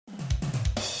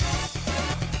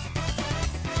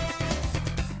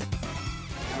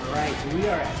Alright, so we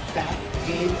are at Fat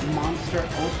Game Monster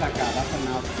Osaka, that's a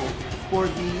mouthful, for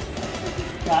the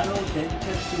Battle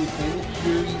Testing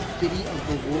Fury City of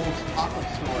the Wolves pop-up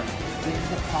store. This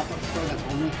is a pop-up store that's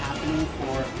only happening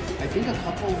for, I think, a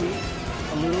couple weeks,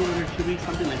 a little over 2 weeks,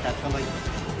 something like that, so like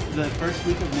the first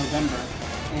week of November.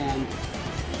 And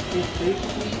it's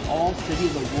basically all City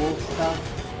of the Wolves stuff.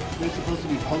 There's supposed to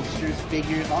be posters,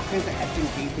 figures, all kinds of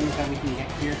SNK things that we can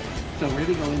get here. So we're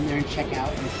gonna go in there and check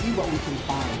out and see what we can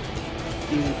find.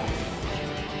 See you in time.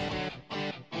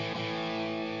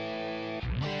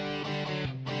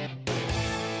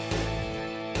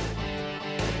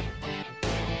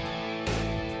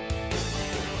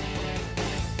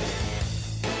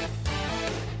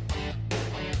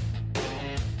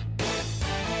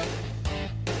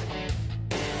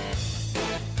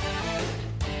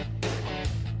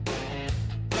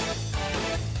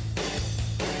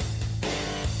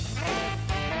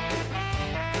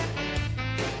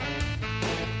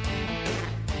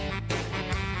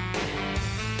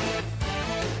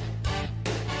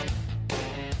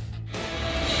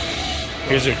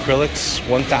 Here's acrylics,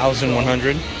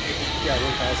 1,100. Yeah,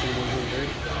 1,100.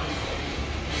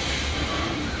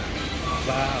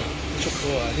 Wow, so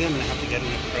cool. I think I'm gonna have to get an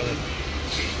acrylic.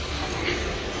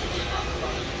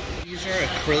 These are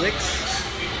acrylics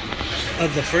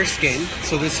of the first game.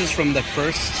 So this is from the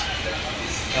first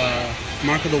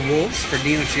Mark of the Wolves for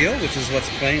Neo-Geo, which is what's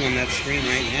playing on that screen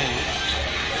right now.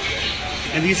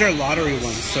 And these are lottery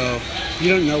ones, so you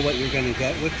don't know what you're gonna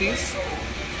get with these.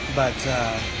 But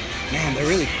man, they're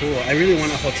really cool. I really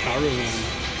want a Hotaru one.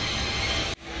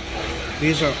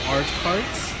 These are art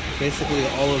cards. Basically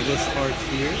all of this art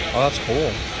here. Oh, that's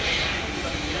cool.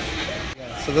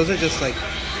 Yeah, so those are just like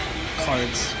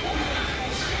cards.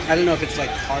 I don't know if it's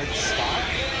like card stock.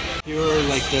 Here are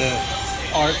like the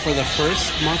art for the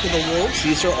first Mark of the Wolves.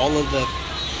 These are all of the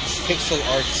pixel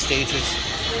art stages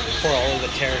for all of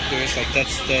the characters. Like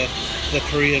that's the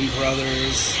Korean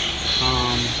brothers.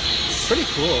 It's pretty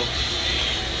cool.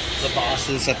 The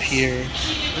bosses up here.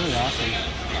 Really awesome.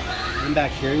 And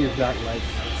back here you've got like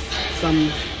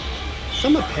some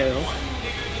apparel,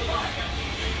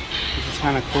 which is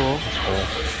kind of cool. That's cool.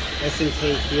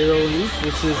 SNK heroines.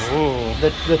 This is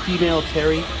the female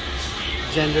Terry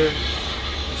gender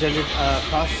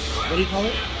cross. What do you call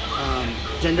it?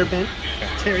 Gender bent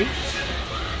Terry.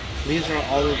 These are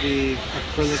all of the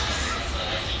acrylics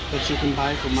that you can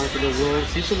buy from Mark of the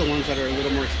Wolves. These are the ones that are a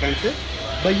little more expensive.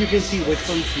 But you can see which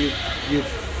ones you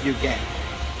get,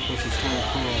 which is kind of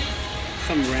cool.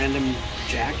 Some random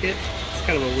jacket. It's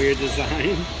kind of a weird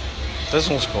design. This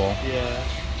one's cool. Yeah.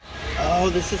 Oh,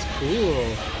 this is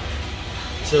cool.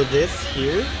 So this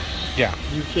here, yeah,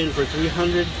 you can for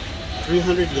 300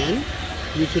 yen,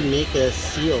 you can make a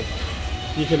seal.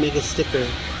 You can make a sticker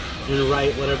and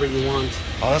write whatever you want.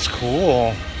 Oh, that's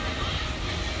cool.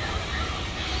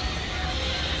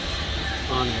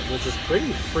 On it, which is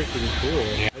pretty freaking cool.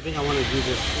 Yeah. I think I want to do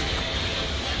this.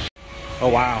 Oh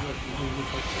wow.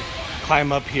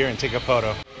 Climb up here and take a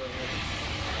photo.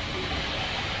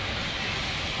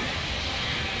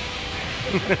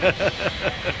 It's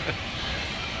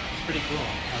pretty cool.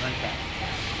 I like that.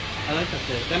 I like that.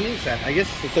 That means that I guess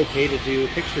it's okay to do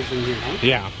pictures in here, huh?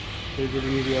 Yeah. They're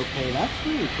giving you the okay. That's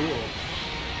really cool.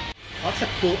 Lots of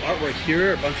cool artwork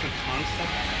here. A bunch of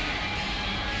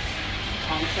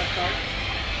concept art.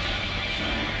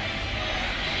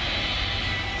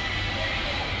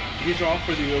 These are all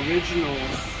for the original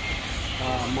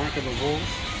Mark of the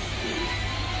Wolves.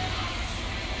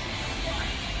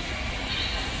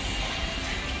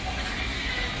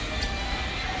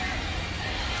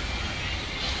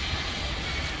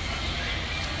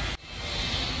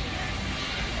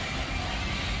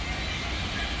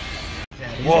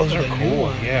 Well, those are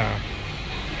cool. Yeah.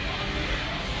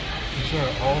 These are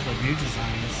all the new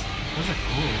designs. Those are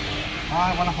cool. Oh,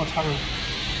 I want a Hotaru.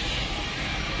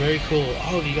 Very cool.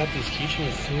 Oh, you got these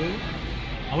keychains too?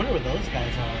 I wonder what those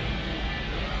guys are.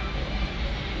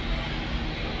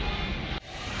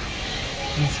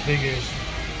 These figures.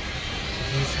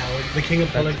 These Howard. The King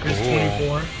of Collectors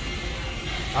 24.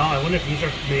 Oh, I wonder if these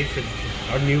are made for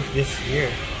our new this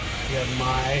year. You have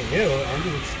my. Ew, Andy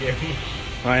looks scary.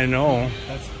 I know.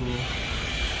 That's cool.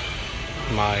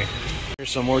 My.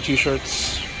 Here's some more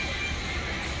t-shirts.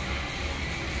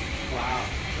 Wow,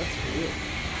 that's cool.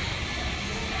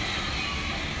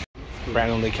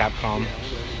 Randomly Capcom. Yeah,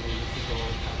 this is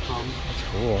all Capcom. That's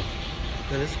cool.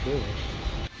 That is cool.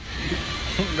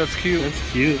 That's cute. That's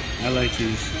cute. I like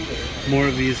these. More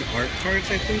of these art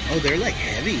cards, I think. Oh, they're like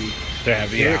heavy. They're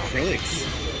heavy, They're yeah. acrylics.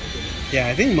 Yeah,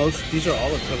 I think these are all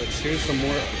acrylics. Here's some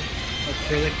more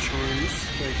acrylic charms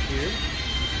right here.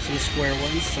 Some square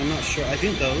ones. I'm not sure. I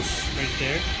think those right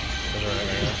there. Those are right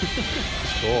there.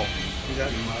 That's cool. You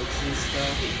got mugs and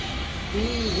stuff.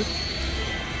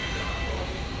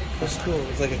 That's cool.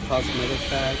 It's like a cosmetic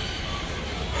bag.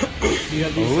 You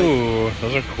have these, ooh, like,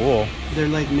 those are cool. They're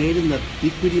like made in the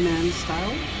Equity Man style.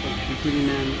 Like Equity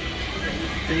Man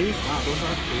things. Wow, those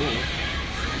are cool.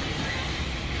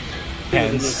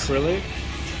 Pens. Acrylic.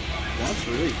 That's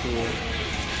really cool.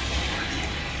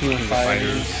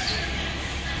 Fighters.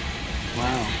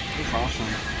 Wow, that's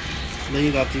awesome. Then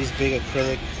you got these big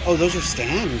acrylic. Oh, those are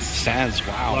stands. Stands,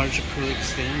 wow. Large acrylic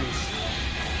stands.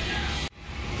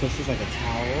 This is like a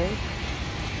towel.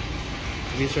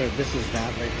 This is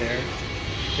that right there.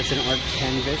 It's an art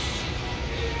canvas.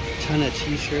 Ton of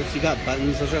t-shirts. You got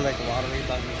buttons. Those are like lottery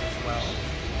buttons as well.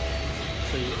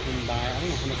 So you can buy, I don't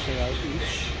know how much they are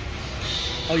each.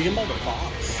 Oh, you can buy the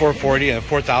box. 440 and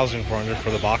 4,400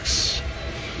 for the box.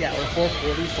 Yeah, or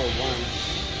 440 for one.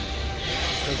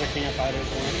 Those are King of Fighters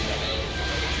ones.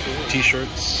 Cool.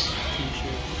 T-shirts.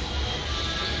 T-shirts.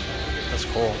 That's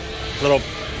cool.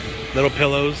 Little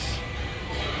pillows.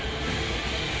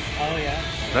 Oh yeah.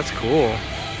 That's cool.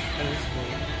 That is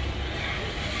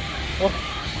cool. Oh,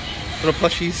 little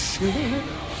plushies.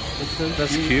 It's so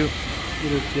that's cute.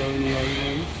 Little jelly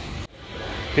ones.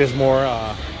 Here's more.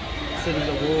 City of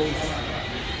the Wolves.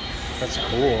 That's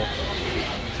cool.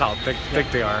 That's how thick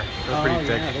they are. They're pretty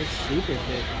thick. Yeah, they're super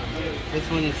thick. This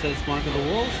one it says Mark of the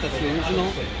Wolves. That's the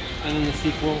original, and then the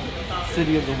sequel,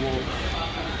 City of the Wolves.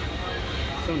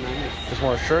 So nice. There's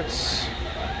more shirts.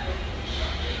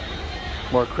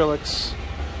 More acrylics.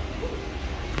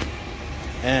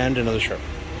 And another shirt.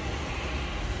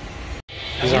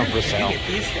 These aren't for sale.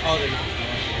 These, oh, they're not.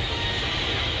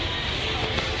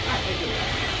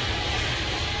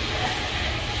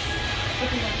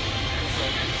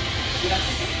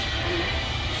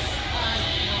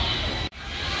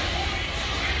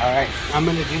 Alright, I'm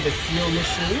gonna do the seal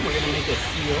machine. We're gonna make a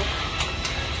seal.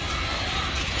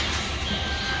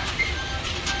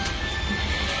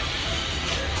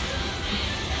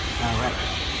 Alright.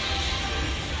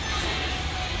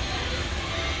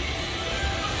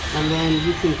 And then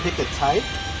you can pick a type.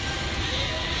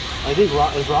 I think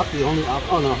rock is rock the only op.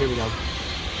 Oh no, here we go.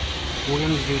 We're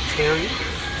gonna do Terry.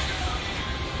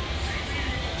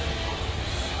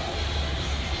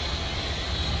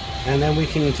 And then we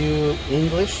can do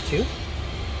English too.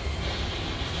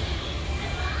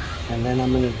 And then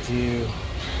I'm gonna do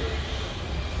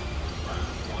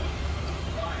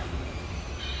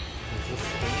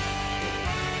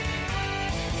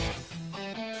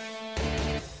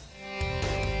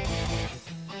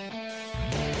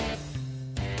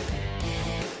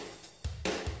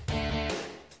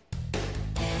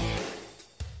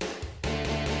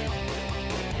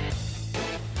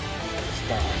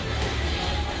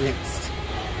next.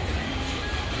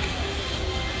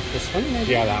 This one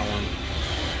maybe? Yeah, that one.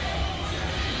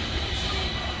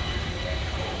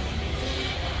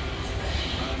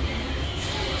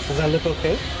 Does that look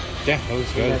okay? Yeah, that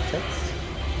looks good. That text?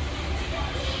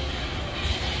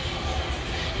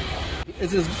 It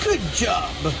says, good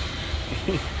job!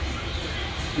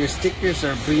 Your stickers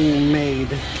are being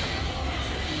made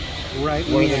right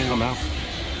now. When do they come out?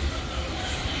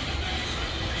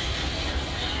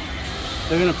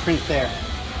 They're gonna print there.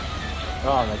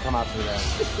 Oh, they come out through there.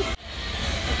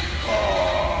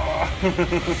 Oh.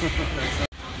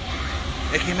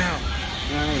 It came out.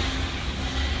 Alright.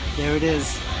 There it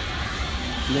is.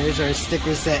 There's our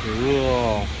sticker set.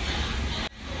 Cool.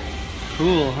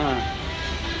 Cool, huh?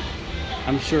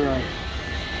 I'm sure our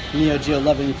Neo-Geo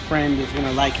loving friend is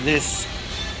gonna like this.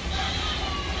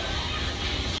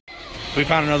 We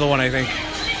found another one, I think.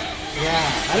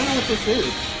 Yeah, I don't know what this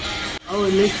is. Oh,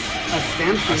 it makes a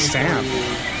stamp. A stamp.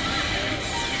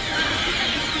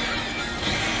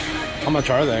 How much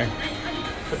are they?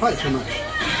 They're probably too much.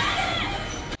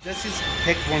 Jesse's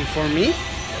picked one for me.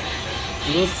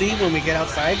 We'll see when we get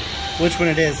outside which one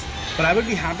it is. But I would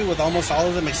be happy with almost all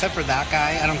of them except for that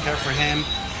guy. I don't care for him.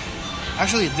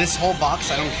 Actually, this whole box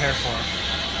I don't care for.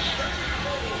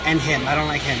 And him. I don't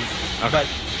like him. Okay. But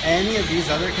any of these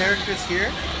other characters here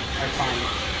are fine.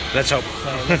 Let's hope.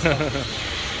 So let's hope.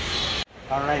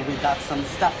 Alright, we got some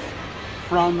stuff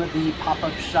from the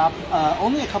pop-up shop.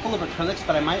 Only a couple of acrylics,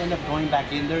 but I might end up going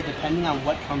back in there depending on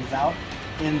what comes out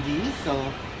in these. So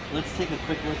let's take a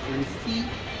quick look and see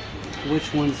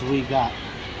which ones we got.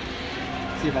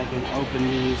 See if I can open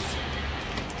these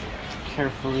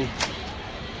carefully.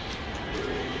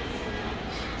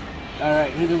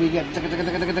 Alright, who do we get? Let's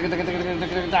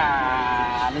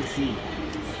see.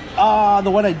 Ah, the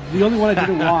only one I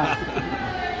didn't want.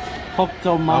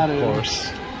 Hokutomaru. Of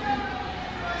course.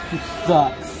 He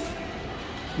sucks.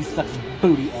 He sucks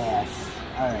booty ass.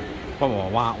 Alright. Wah,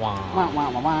 wah, wah. Wah, wah,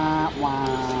 wah, wah,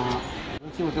 wah.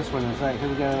 Let's see what this one is. Alright, here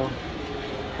we go.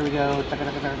 Here we go.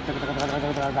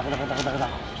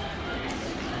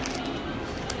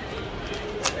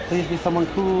 Please be someone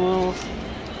cool.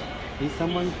 Be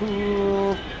someone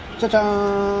cool.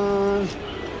 Cha-chan!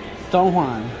 Dong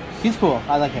Juan. He's cool.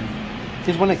 I like him.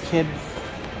 He's one of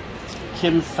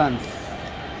Kim's sons.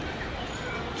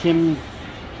 Kim,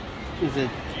 is it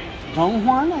Dong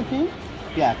Juan, I think?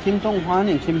 Yeah, Kim Dong Juan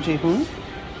and Kim Jae-hoon.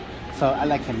 So I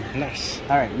like him. Nice.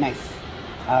 Alright, nice.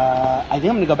 I think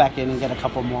I'm gonna go back in and get a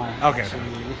couple more. Okay.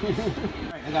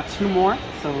 Alright, I got 2 more,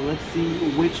 so let's see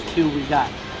which 2 we got.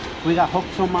 We got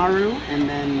Hokutomaru and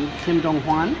then Kim Dong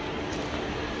Hwan.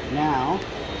 Now,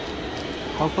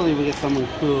 hopefully we get someone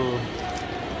cool.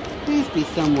 Please be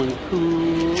someone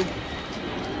cool.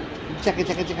 Chaka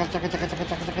chaka chaka chaka chaka chaka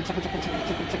chaka chaka chaka chaka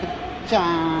chaka chaka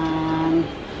chan.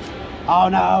 Oh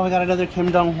no, we got another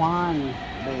Kim Dong Hwan.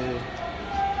 Boo.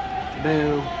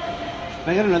 Boo. If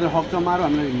I get another Hokutomaru,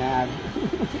 I'm gonna be mad.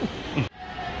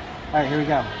 Alright, here we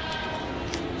go.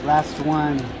 Last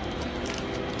one.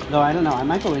 Though I don't know, I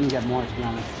might go in and get more, to be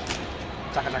honest.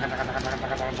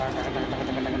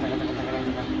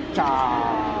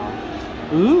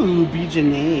 Ooh,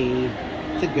 Bijane.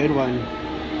 It's a good one.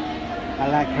 I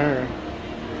like her.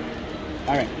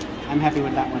 Alright, I'm happy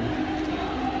with that one.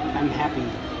 I'm happy.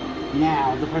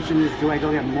 Now, the question is, do I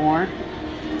go get more?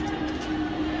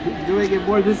 Do I get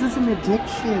more? This is an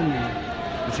addiction.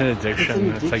 It's an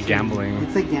addiction. It's like gambling.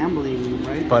 It's like gambling,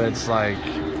 right? But it's like,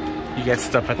 you get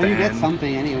stuff at the end. You get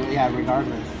something anyway, yeah,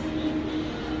 regardless.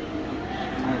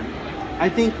 I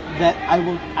think that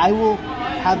I will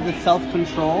have the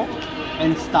self-control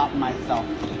and stop myself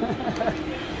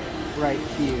right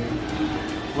here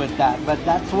with that. But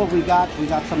that's what we got. We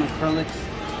got some acrylics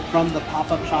from the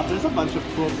pop-up shop. There's a bunch of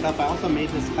cool stuff. I also made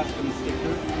this custom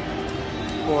sticker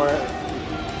for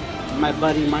my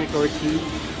buddy Mike Ortiz.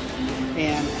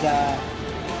 And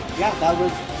yeah, that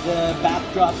was the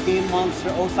Backdrop Game Monster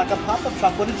Osaka pop-up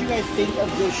shop. What did you guys think of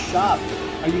this shop?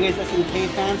 Are you guys SNK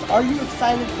fans? Are you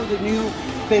excited for the new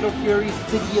Fatal Fury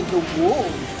City of the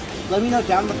Wolves? Let me know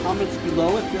down in the comments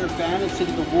below if you're a fan of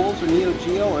City of the Wolves or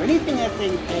Neo-Geo or anything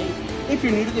SNK. If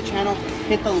you're new to the channel,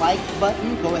 hit the like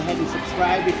button. Go ahead and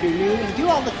subscribe if you're new. And do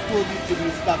all the cool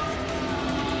YouTube stuff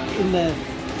in the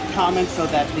comments so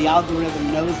that the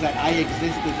algorithm knows that I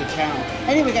exist as a channel.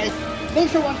 Anyway guys,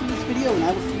 thanks for watching this video and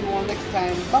I will see you all next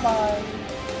time. Bye bye!